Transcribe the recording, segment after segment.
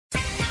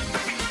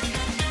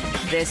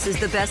This is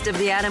the Best of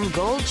the Adam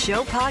Gold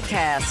Show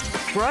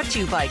podcast, brought to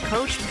you by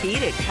Coach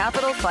Pete at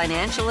Capital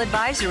Financial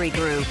Advisory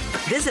Group.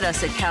 Visit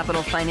us at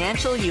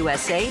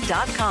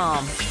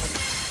capitalfinancialusa.com.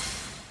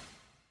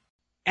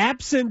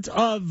 Absent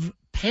of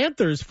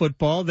Panthers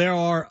football, there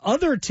are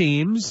other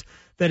teams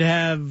that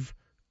have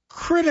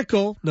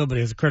nobody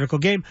has a critical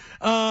game,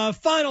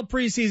 final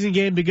preseason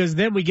game, because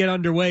then we get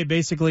underway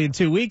basically in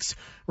 2 weeks.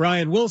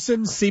 Ryan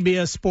Wilson,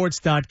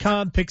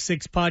 CBSSports.com, Pick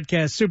Six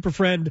Podcast, super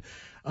friend,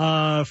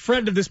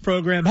 friend of this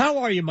program. How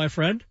are you, my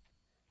friend?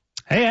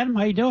 Hey, Adam,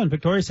 how you doing?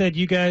 Victoria said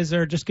you guys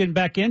are just getting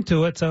back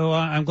into it, so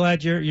I'm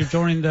glad you're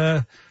joining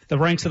the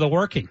ranks of the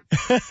working.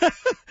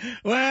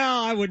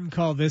 Well, I wouldn't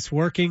call this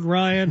working,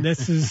 Ryan.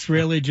 This is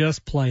really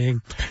just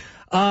playing.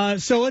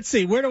 So let's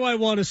see. Where do I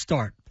want to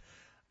start?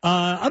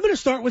 I'm going to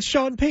start with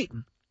Sean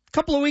Peyton. A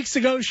couple of weeks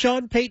ago,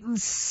 Sean Peyton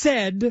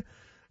said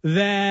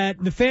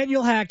that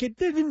Nathaniel Hackett,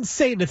 they didn't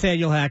say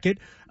Nathaniel Hackett,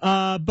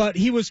 but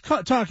he was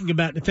talking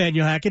about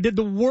Nathaniel Hackett, did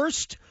the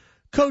worst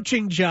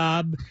coaching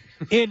job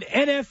in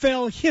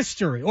NFL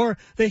history, or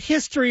the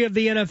history of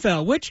the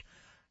NFL, which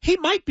he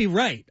might be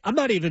right. I'm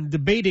not even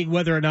debating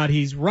whether or not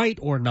he's right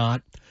or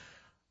not.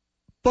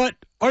 But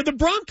are the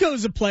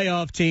Broncos a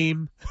playoff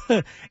team?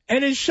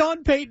 And is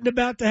Sean Payton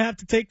about to have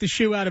to take the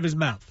shoe out of his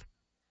mouth?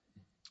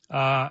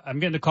 I'm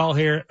getting a call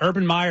here.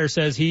 Urban Meyer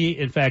says he,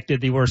 in fact,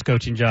 did the worst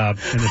coaching job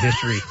in the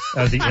history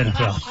of the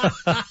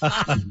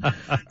NFL.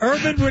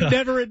 Urban would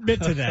never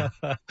admit to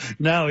that.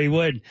 No, he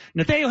wouldn't.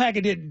 Nathaniel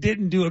Hackett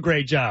didn't do a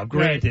great job,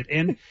 granted. Right.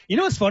 And you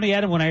know what's funny,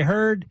 Adam? When I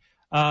heard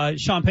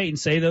Sean Payton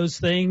say those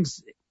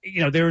things,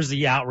 there was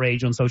the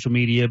outrage on social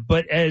media.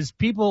 But as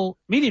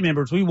media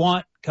members, we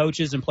want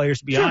coaches and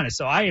players to be honest.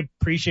 So I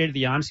appreciated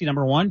the honesty,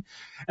 number one.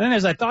 And then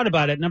as I thought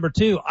about it, number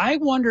two, I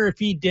wonder if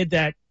he did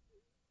that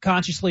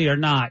consciously or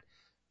not,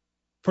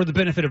 for the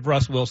benefit of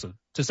Russ Wilson,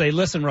 to say,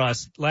 listen,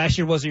 Russ, last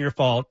year wasn't your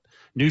fault.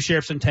 New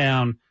sheriff's in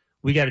town.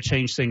 We got to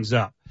change things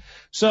up.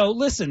 So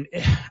listen,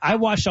 I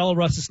watched all of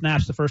Russ's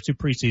snaps the first two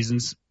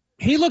preseasons.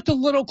 He looked a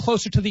little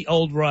closer to the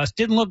old Russ.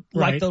 Didn't look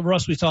like the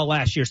Russ we saw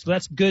last year. So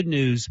that's good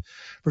news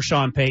for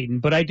Sean Payton.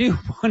 But I do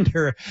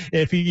wonder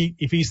if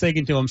he's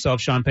thinking to himself,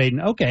 Sean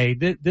Payton, okay,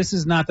 this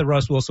is not the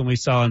Russ Wilson we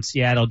saw in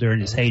Seattle during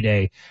his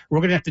heyday. We're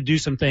going to have to do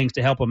some things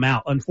to help him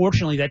out.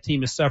 Unfortunately, that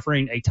team is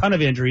suffering a ton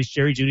of injuries.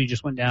 Jerry Jeudy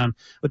just went down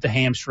with the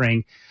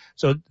hamstring.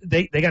 So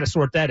they got to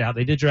sort that out.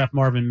 They did draft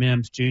Marvin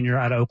Mims Jr.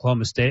 out of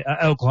Oklahoma,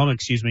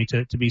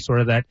 to be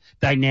sort of that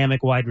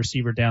dynamic wide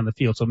receiver down the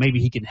field. So maybe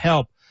he can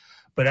help.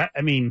 But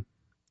I mean,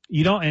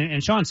 you don't,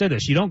 and Sean said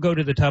this, you don't go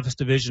to the toughest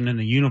division in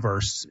the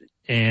universe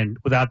and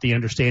without the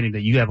understanding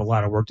that you have a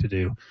lot of work to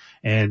do.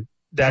 And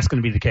that's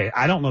going to be the case.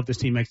 I don't know if this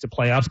team makes the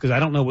playoffs because I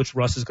don't know which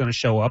Russ is going to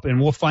show up,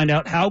 and we'll find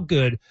out how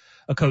good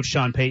a coach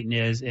Sean Payton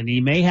is. And he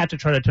may have to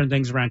try to turn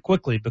things around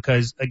quickly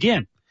because,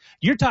 again,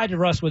 you're tied to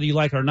Russ whether you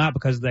like it or not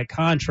because of that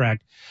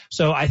contract.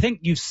 So I think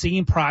you've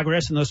seen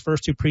progress in those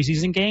first two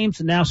preseason games,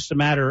 and now it's just a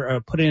matter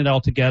of putting it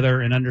all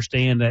together and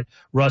understand that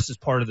Russ is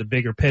part of the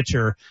bigger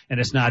picture, and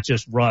it's not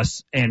just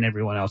Russ and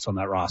everyone else on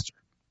that roster.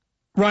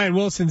 Ryan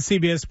Wilson,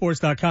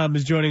 CBSSports.com,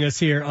 is joining us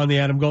here on the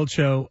Adam Gold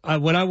Show.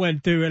 When I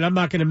went through, and I'm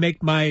not going to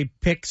make my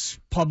picks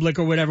public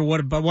or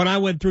whatever, but when I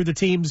went through the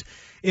teams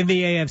in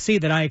the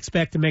AFC that I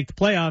expect to make the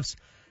playoffs,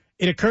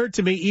 it occurred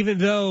to me, even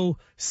though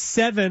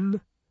 7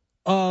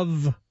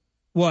 of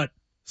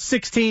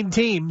 16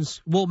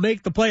 teams will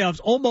make the playoffs.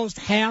 Almost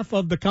half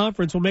of the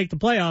conference will make the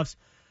playoffs.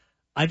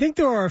 I think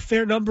there are a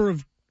fair number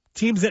of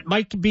teams that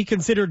might be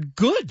considered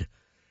good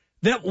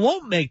that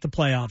won't make the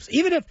playoffs.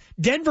 Even if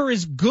Denver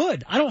is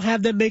good, I don't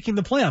have them making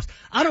the playoffs.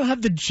 I don't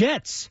have the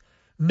Jets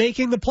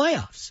making the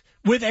playoffs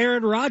with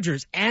Aaron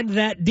Rodgers and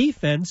that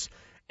defense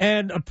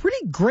and a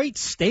pretty great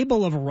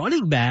stable of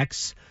running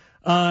backs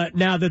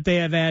now that they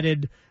have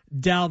added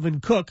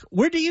Dalvin Cook.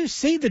 Where do you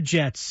see the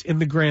Jets in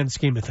the grand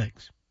scheme of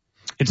things?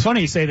 It's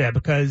funny you say that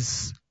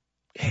because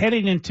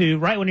heading into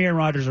right when Aaron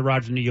Rodgers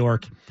arrived in New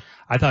York,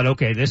 I thought,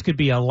 okay, this could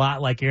be a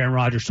lot like Aaron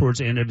Rodgers towards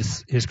the end of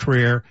his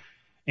career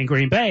in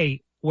Green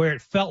Bay, where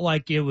it felt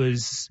like it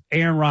was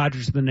Aaron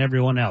Rodgers than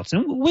everyone else.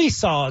 And we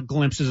saw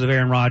glimpses of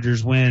Aaron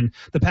Rodgers when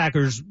the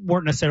Packers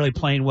weren't necessarily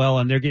playing well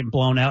and they're getting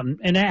blown out.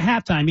 And at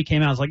halftime, he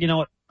came out and was like, you know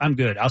what, I'm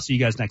good. I'll see you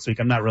guys next week.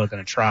 I'm not really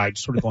going to try,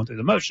 just sort of going through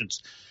the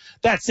motions.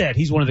 That said,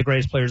 he's one of the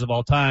greatest players of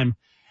all time.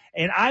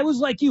 And I was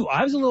like you.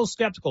 I was a little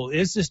skeptical.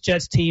 Is this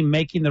Jets team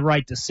making the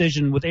right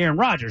decision with Aaron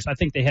Rodgers? I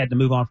think they had to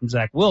move on from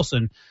Zach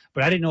Wilson,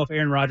 but I didn't know if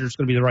Aaron Rodgers was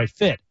going to be the right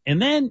fit.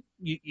 And then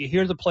you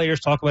hear the players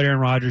talk about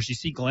Aaron Rodgers. You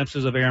see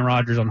glimpses of Aaron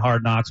Rodgers on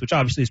Hard Knocks, which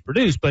obviously is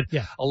produced, but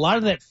a lot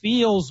of that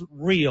feels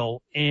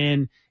real,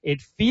 and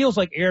it feels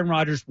like Aaron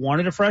Rodgers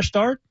wanted a fresh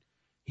start.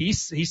 He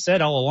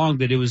said all along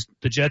that it was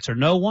the Jets or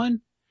no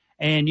one,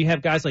 and you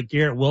have guys like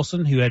Garrett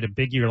Wilson, who had a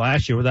big year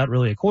last year without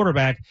really a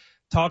quarterback,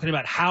 talking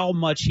about how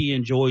much he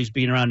enjoys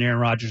being around Aaron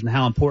Rodgers and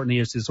how important he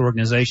is to this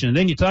organization. And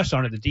then you touched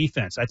on it, the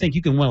defense. I think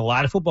you can win a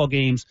lot of football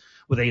games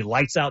with a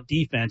lights-out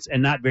defense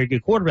and not very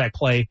good quarterback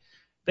play.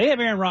 They have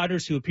Aaron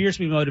Rodgers, who appears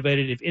to be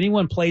motivated. If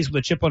anyone plays with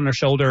a chip on their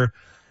shoulder,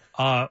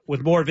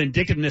 with more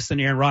vindictiveness than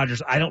Aaron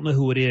Rodgers. I don't know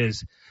who it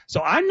is.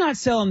 So I'm not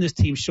selling this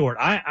team short.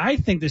 I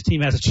think this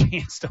team has a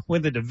chance to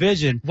win the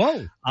division.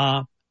 Whoa.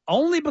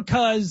 Only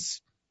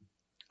because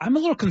I'm a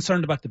little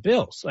concerned about the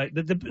Bills. Like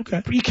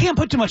Okay. You can't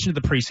put too much into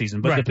the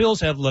preseason, but Right. the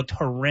Bills have looked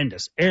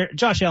horrendous.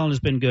 Josh Allen has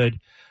been good.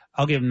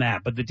 I'll give him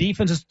that. But the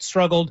defense has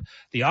struggled.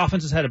 The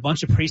offense has had a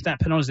bunch of pre-snap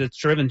penalties that's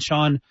driven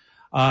Sean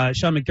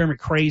McDermott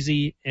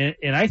crazy.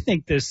 And I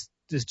think this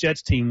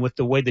Jets team, with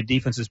the way the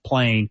defense is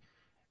playing,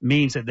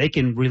 means that they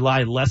can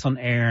rely less on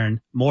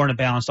Aaron, more on a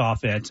balanced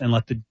offense, and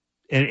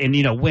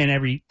win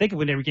every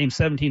game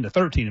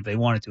 17-13 if they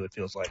wanted to. It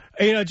feels like.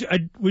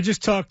 We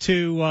just talked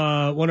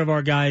to one of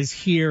our guys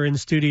here in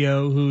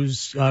studio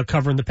who's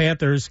covering the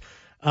Panthers.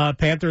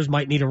 Panthers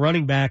might need a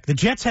running back. The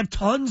Jets have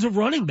tons of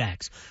running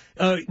backs.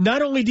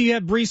 Not only do you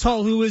have Breece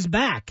Hall, who is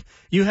back,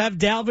 you have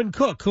Dalvin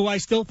Cook, who I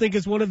still think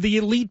is one of the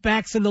elite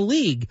backs in the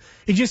league.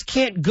 You just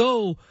can't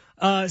go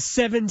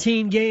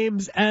 17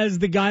 games as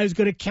the guy who's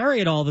going to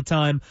carry it all the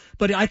time.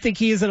 But I think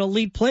he is an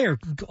elite player.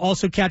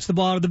 Also catch the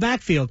ball out of the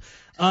backfield.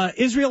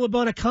 Israel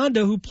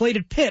Abanikanda, who played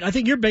at Pitt. I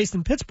think you're based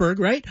in Pittsburgh,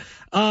 right?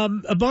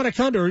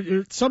 Abanikanda,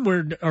 or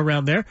somewhere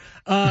around there.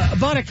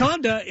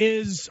 Abanikanda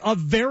is a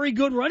very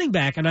good running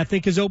back, and I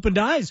think has opened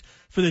eyes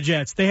for the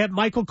Jets. They have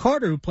Michael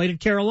Carter, who played at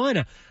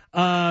Carolina.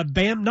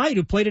 Bam Knight,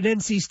 who played at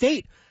NC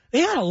State. They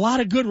had a lot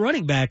of good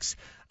running backs,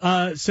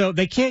 so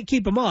they can't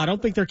keep them all. I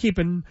don't think they're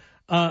keeping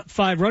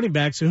 5 running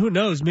backs, so who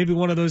knows? Maybe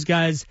one of those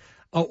guys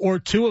or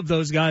 2 of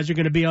those guys are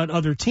going to be on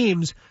other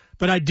teams.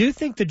 But I do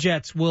think the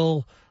Jets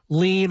will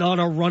lean on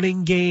a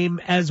running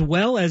game as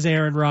well as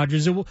Aaron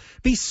Rodgers. It will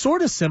be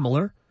sort of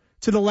similar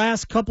to the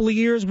last couple of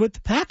years with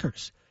the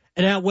Packers.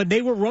 And when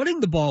they were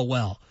running the ball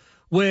well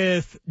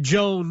with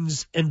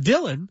Jones and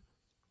Dillon,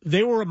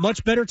 they were a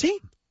much better team.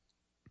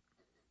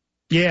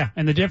 Yeah,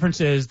 and the difference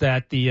is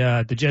that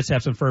the Jets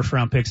have some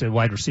first-round picks at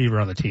wide receiver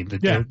on the team.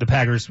 The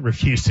Packers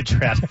refuse to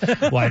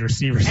draft wide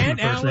receivers in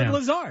the first round. And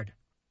Lazard.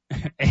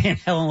 And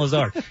Helen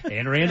Lazard.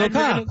 And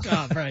Randall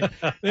Cobb, right.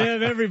 They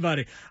have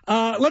everybody.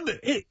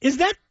 Is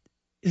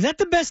that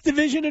the best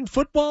division in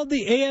football,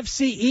 the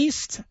AFC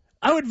East?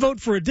 I would vote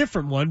for a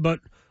different one,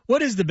 but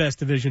what is the best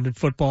division in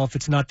football if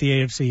it's not the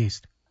AFC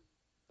East?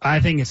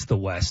 I think it's the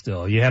West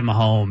still. You have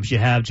Mahomes. You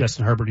have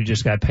Justin Herbert, who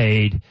just got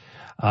paid.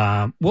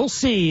 We'll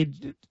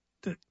see.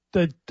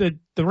 The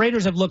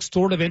Raiders have looked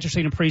sort of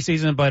interesting in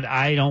preseason, but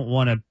I don't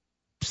want to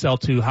sell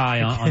too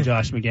high on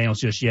Josh McDaniels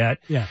just yet.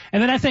 Yeah.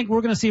 And then I think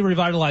we're going to see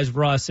revitalized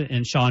Russ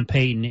and Sean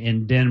Peyton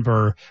in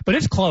Denver. But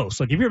it's close.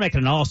 Like if you're making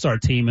an all-star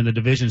team and the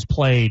division's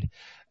played,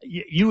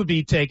 you would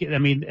be taking – I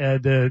mean,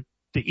 the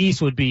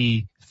East would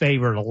be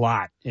favored a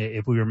lot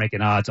if we were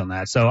making odds on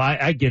that. So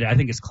I get it. I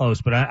think it's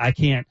close, but I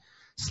can't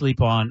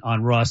sleep on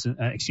Russ –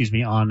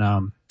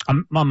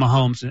 on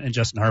Mahomes and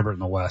Justin Herbert in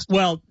the West.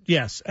 Well,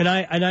 yes, and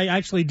I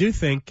actually do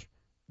think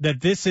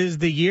that this is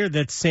the year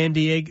that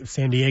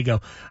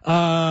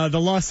the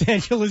Los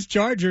Angeles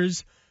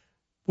Chargers,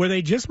 where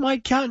they just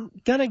might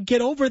gonna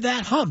get over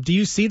that hump. Do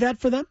you see that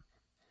for them?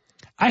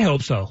 I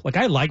hope so. Like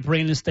I like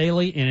Brandon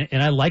Staley,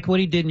 and I like what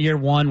he did in year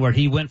 1, where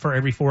he went for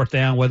every 4th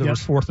down, whether it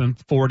was 4th and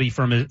 40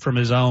 from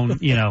his own,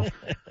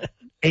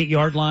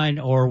 8-yard line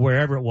or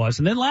wherever it was.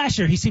 And then last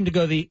year he seemed to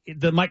go the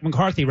Mike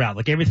McCarthy route,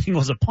 like everything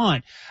was a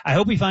punt. I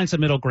hope he finds a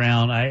middle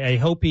ground. I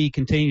hope he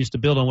continues to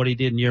build on what he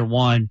did in year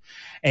 1.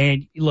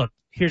 And look,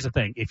 here's the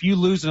thing. If you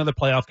lose another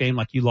playoff game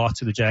like you lost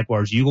to the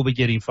Jaguars, you will be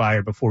getting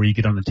fired before you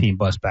get on the team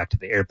bus back to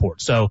the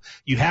airport. So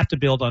you have to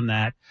build on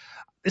that.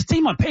 This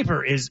team on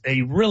paper is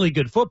a really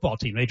good football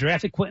team. They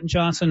drafted Quentin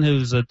Johnson,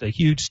 who's a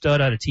huge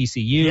stud out of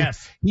TCU.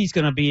 Yes. He's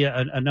going to be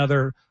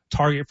another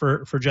target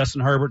for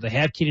Justin Herbert. They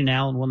have Keenan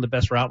Allen, one of the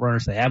best route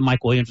runners. They have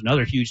Mike Williams,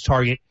 another huge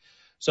target.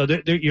 So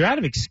you're out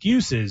of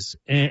excuses,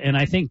 and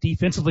I think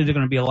defensively they're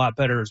going to be a lot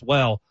better as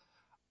well.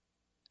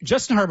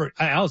 Justin Herbert,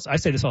 I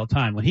say this all the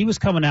time. When he was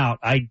coming out,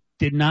 I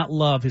did not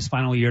love his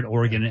final year at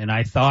Oregon, and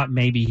I thought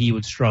maybe he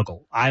would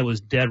struggle. I was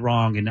dead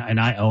wrong, and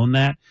I own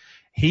that.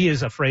 He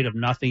is afraid of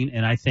nothing,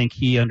 and I think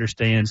he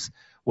understands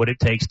what it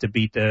takes to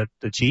beat the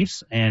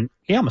Chiefs. And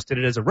he almost did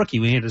it as a rookie.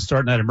 We had to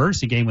start in that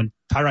emergency game when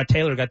Tyrod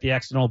Taylor got the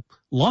accidental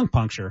lung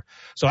puncture.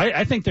 So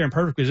I think they're in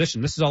perfect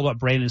position. This is all about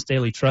Brandon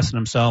Staley trusting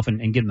himself and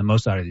getting the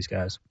most out of these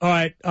guys. All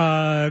right.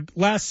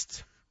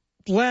 Last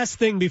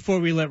thing before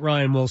we let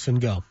Ryan Wilson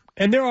go.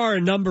 And there are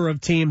a number of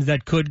teams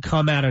that could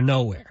come out of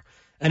nowhere.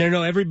 And I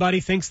know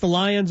everybody thinks the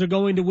Lions are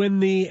going to win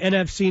the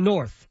NFC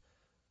North.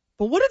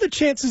 But what are the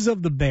chances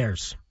of the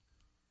Bears?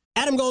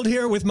 Adam Gold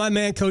here with my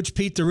man, Coach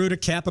Pete DeRuta,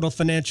 Capital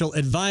Financial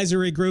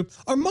Advisory Group.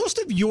 Are most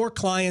of your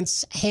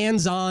clients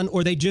hands-on,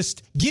 or they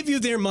just give you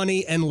their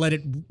money and let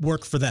it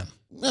work for them?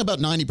 About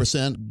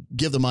 90%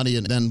 give the money,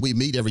 and then we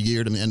meet every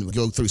year and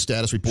go through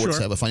status reports,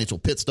 Sure. have a financial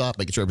pit stop,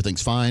 making sure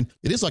everything's fine.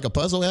 It is like a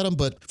puzzle, Adam,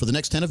 but for the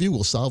next 10 of you,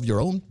 we'll solve your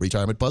own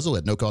retirement puzzle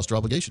at no cost or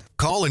obligation.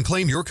 Call and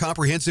claim your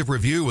comprehensive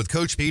review with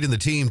Coach Pete and the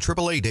team,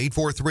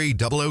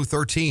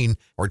 888-843-0013,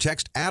 or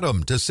text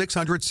ADAM to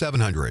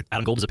 600-700.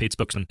 Adam Gold is a paid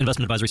spokesman.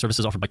 Investment advisory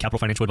services offered by Capital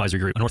Financial Advisory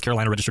Group, a North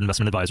Carolina registered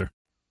investment advisor.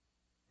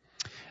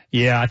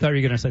 Yeah, I thought you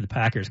were going to say the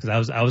Packers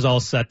because I was all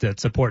set to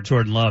support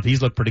Jordan Love.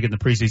 He's looked pretty good in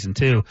the preseason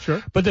too.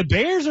 Sure. But the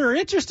Bears are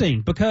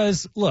interesting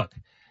because, look,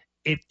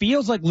 it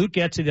feels like Luke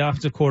Getsy, the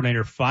offensive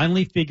coordinator,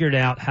 finally figured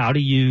out how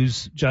to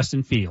use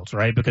Justin Fields,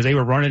 right? Because they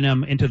were running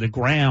him into the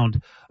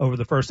ground over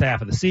the first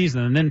half of the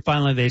season. And then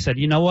finally they said,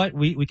 you know what?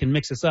 We can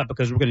mix this up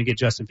because we're going to get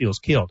Justin Fields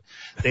killed.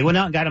 They went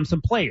out and got him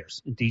some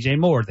players. DJ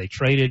Moore, they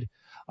traded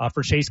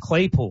for Chase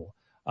Claypool.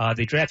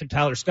 They drafted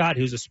Tyler Scott,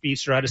 who's a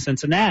speedster out of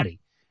Cincinnati.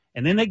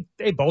 And then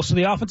they bolstered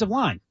the offensive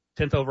line.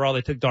 10th overall,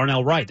 they took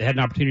Darnell Wright. They had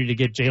an opportunity to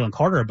get Jalen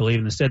Carter, I believe,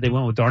 and instead they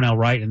went with Darnell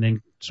Wright and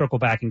then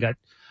circled back and got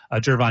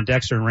Jervon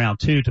Dexter in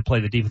round 2 to play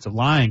the defensive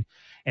line.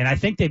 And I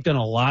think they've done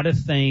a lot of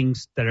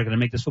things that are going to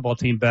make this football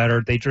team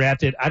better. They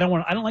drafted, I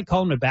don't like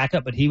calling him a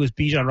backup, but he was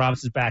Bijan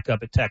Robinson's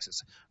backup at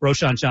Texas.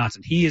 Roshan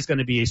Johnson. He is going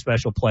to be a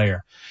special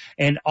player.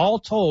 And all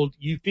told,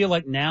 you feel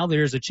like now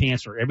there's a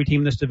chance for every team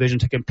in this division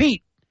to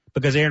compete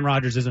because Aaron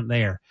Rodgers isn't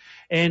there.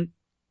 And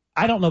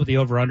I don't know what the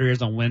over-under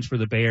is on wins for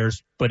the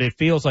Bears, but it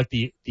feels like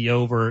the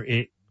over,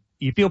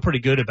 you feel pretty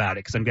good about it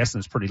because I'm guessing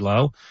it's pretty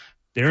low.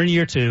 They're in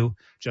year 2.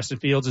 Justin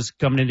Fields is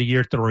coming into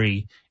year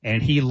 3, and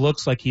he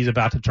looks like he's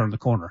about to turn the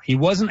corner. He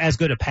wasn't as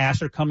good a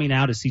passer coming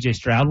out as C.J.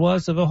 Stroud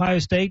was of Ohio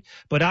State,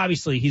 but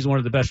obviously he's one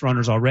of the best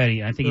runners already,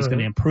 and I think he's going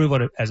to improve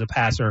as a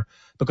passer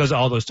because of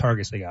all those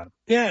targets they got him.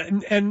 Yeah,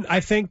 and I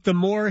think the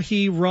more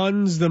he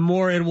runs, the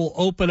more it will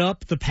open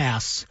up the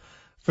pass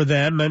for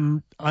them.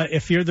 And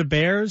if you're the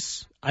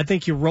Bears, I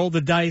think you roll the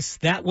dice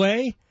that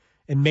way,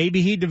 and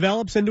maybe he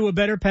develops into a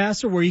better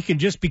passer where he can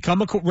just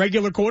become a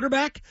regular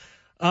quarterback.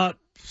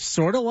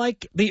 Sort of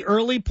like the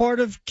early part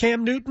of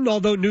Cam Newton,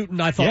 although Newton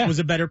I thought was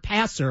a better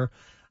passer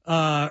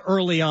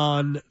early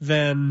on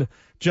than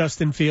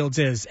Justin Fields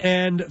is.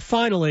 And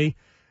finally,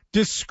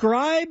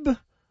 describe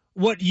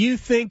what you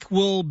think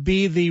will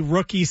be the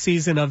rookie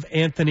season of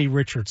Anthony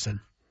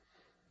Richardson.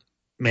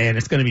 Man,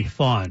 it's going to be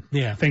fun.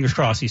 Yeah. Fingers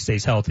crossed he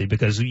stays healthy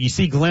because you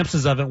see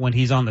glimpses of it when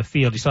he's on the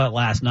field. You saw it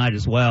last night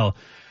as well.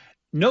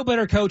 No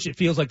better coach, it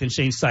feels like, than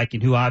Shane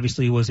Steichen, who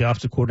obviously was the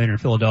offensive coordinator in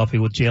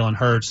Philadelphia with Jalen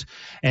Hurts.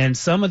 And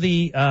some of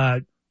the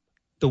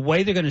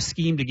way they're going to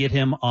scheme to get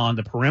him on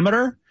the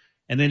perimeter,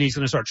 and then he's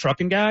going to start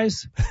trucking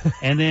guys.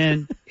 And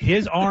then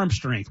his arm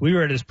strength. We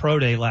were at his pro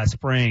day last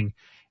spring,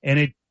 and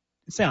it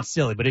sounds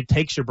silly, but it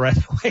takes your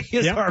breath away.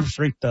 His arm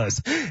strength does.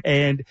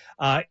 And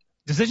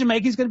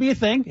decision-making is going to be a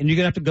thing, and you're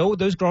going to have to go with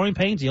those growing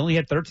pains. He only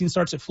had 13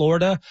 starts at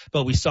Florida,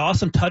 but we saw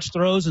some touch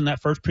throws in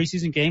that first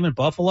preseason game in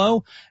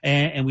Buffalo,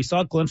 and we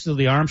saw glimpses of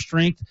the arm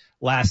strength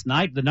last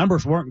night. The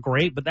numbers weren't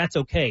great, but that's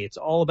okay. It's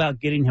all about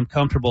getting him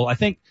comfortable. I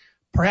think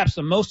perhaps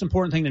the most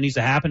important thing that needs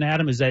to happen,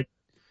 Adam, is that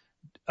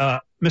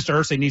Mr.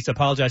 Irsay needs to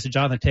apologize to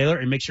Jonathan Taylor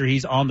and make sure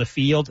he's on the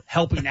field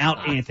helping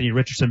out Anthony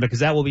Richardson because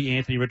that will be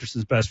Anthony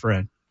Richardson's best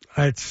friend.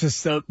 It's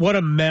just what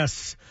a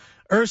mess.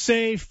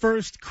 Irsay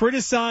first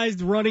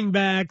criticized running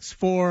backs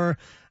for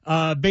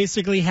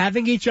basically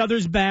having each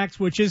other's backs,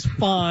 which is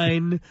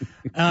fine,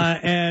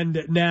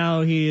 and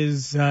now he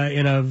is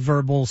in a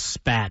verbal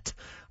spat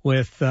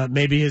with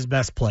maybe his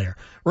best player.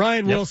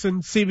 Ryan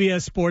Wilson,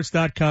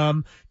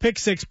 CBSSports.com, Pick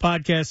 6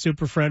 podcast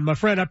super friend. My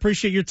friend, I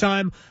appreciate your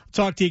time. I'll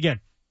talk to you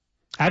again.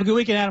 Have a good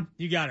weekend, Adam.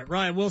 You got it.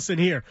 Ryan Wilson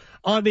here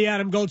on the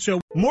Adam Gold Show.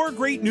 More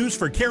great news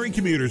for Cary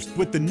commuters.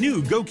 With the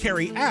new Go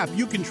Cary app,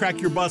 you can track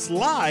your bus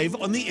live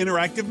on the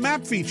interactive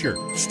map feature.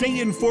 Stay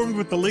informed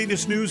with the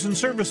latest news and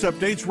service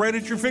updates right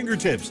at your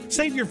fingertips.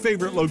 Save your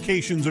favorite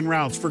locations and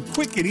routes for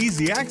quick and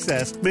easy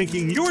access,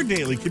 making your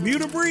daily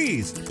commute a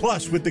breeze.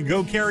 Plus, with the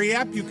Go Cary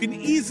app, you can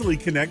easily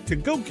connect to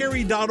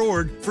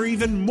gocary.org for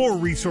even more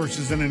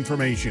resources and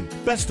information.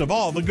 Best of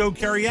all, the Go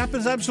Cary app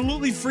is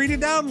absolutely free to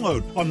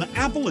download on the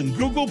Apple and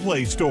Google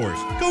Play stores.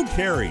 Go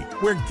Cary,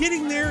 where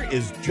getting there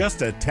is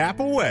just a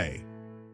tap away.